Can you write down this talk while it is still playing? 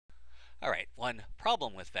All right, one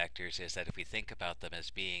problem with vectors is that if we think about them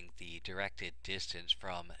as being the directed distance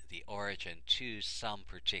from the origin to some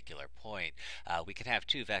particular point, we can have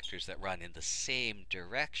two vectors that run in the same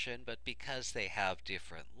direction, but because they have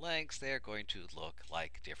different lengths, they're going to look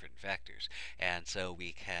like different vectors. And so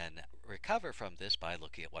we can recover from this by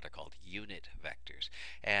looking at what are called unit vectors.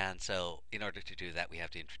 And so in order to do that, we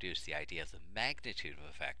have to introduce the idea of the magnitude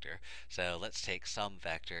of a vector. So let's take some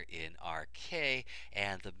vector in Rk,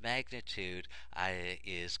 and the magnitude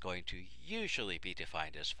is going to usually be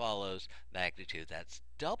defined as follows. Magnitude, that's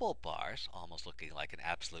double bars, almost looking like an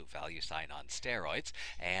absolute value sign on steroids,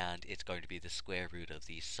 and it's going to be the square root of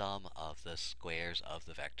the sum of the squares of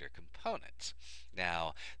the vector components.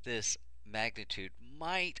 Now, this magnitude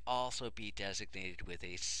might also be designated with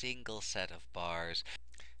a single set of bars.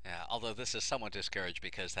 Although this is somewhat discouraged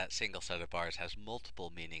because that single set of bars has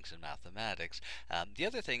multiple meanings in mathematics. The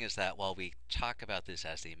other thing is that while we talk about this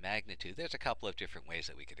as the magnitude, there's a couple of different ways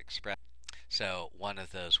that we could express. So one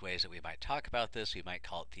of those ways that we might talk about this, we might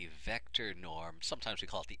call it the vector norm. Sometimes we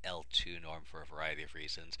call it the L2 norm for a variety of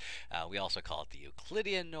reasons. We also call it the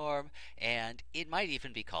Euclidean norm, and it might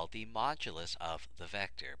even be called the modulus of the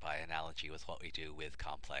vector by analogy with what we do with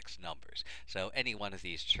complex numbers. So any one of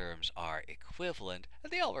these terms are equivalent,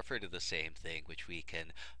 and they all refer to the same thing, which we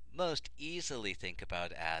can most easily think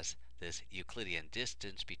about as this Euclidean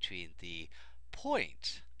distance between the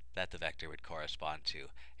point that the vector would correspond to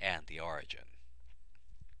and the origin.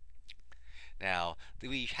 Now,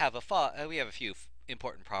 we have a few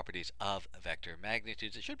important properties of vector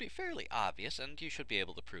magnitudes. It should be fairly obvious, and you should be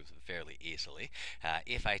able to prove them fairly easily.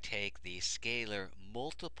 If I take the scalar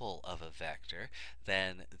multiple of a vector,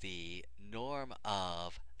 then the norm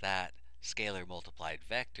of that scalar multiplied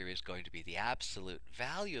vector is going to be the absolute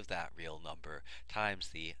value of that real number times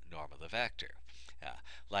the norm of the vector.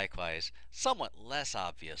 Likewise, somewhat less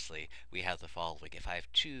obviously, we have the following. If I have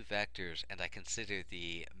two vectors and I consider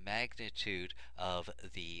the magnitude of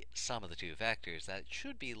the sum of the two vectors, that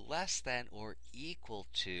should be less than or equal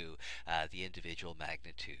to the individual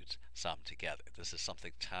magnitudes summed together. This is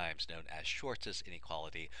sometimes known as Schwarz's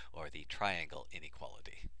inequality or the triangle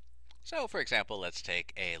inequality. So, for example, let's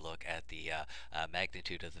take a look at the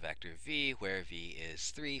magnitude of the vector v, where v is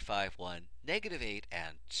 3, 5, 1, negative 8,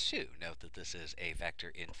 and 2. Note that this is a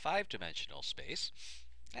vector in 5-dimensional space.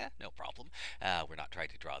 No problem. We're not trying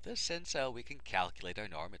to draw this, and so we can calculate our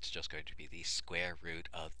norm. It's just going to be the square root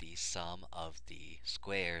of the sum of the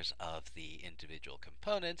squares of the individual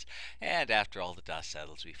components, and after all the dust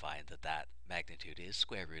settles, we find that that magnitude is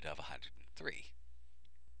square root of 103.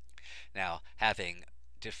 Now, having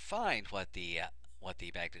defined what the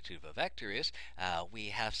magnitude of a vector is, we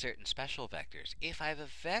have certain special vectors. If I have a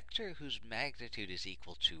vector whose magnitude is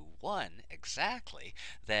equal to 1 exactly,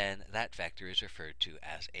 then that vector is referred to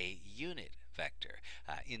as a unit vector.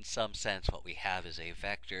 In some sense, what we have is a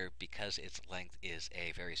vector because its length is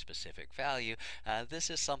a very specific value.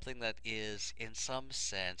 This is something that is, in some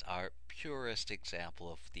sense, our purest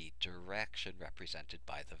example of the direction represented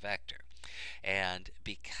by the vector. And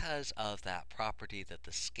because of that property that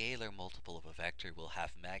the scalar multiple of a vector will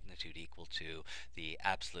have magnitude equal to the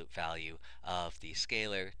absolute value of the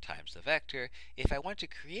scalar times the vector, if I want to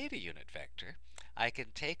create a unit vector, I can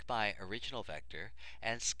take my original vector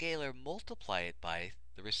and scalar multiply it by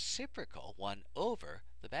the reciprocal 1 over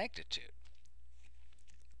the magnitude.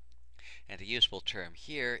 And a useful term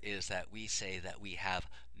here is that we say that we have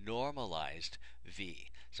normalized v.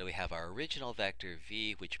 So we have our original vector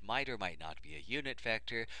v, which might or might not be a unit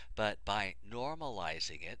vector, but by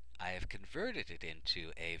normalizing it, I have converted it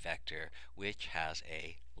into a vector which has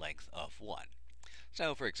a length of 1.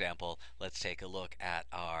 So, for example, let's take a look at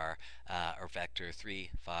our vector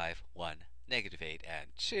 3, 5, 1, negative 8, and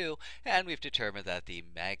 2, and we've determined that the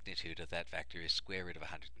magnitude of that vector is square root of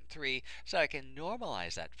 103, so I can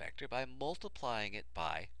normalize that vector by multiplying it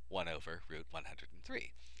by 1 over root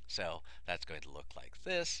 103. So that's going to look like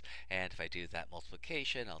this, and if I do that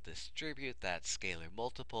multiplication, I'll distribute that scalar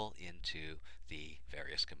multiple into the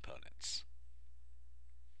various components.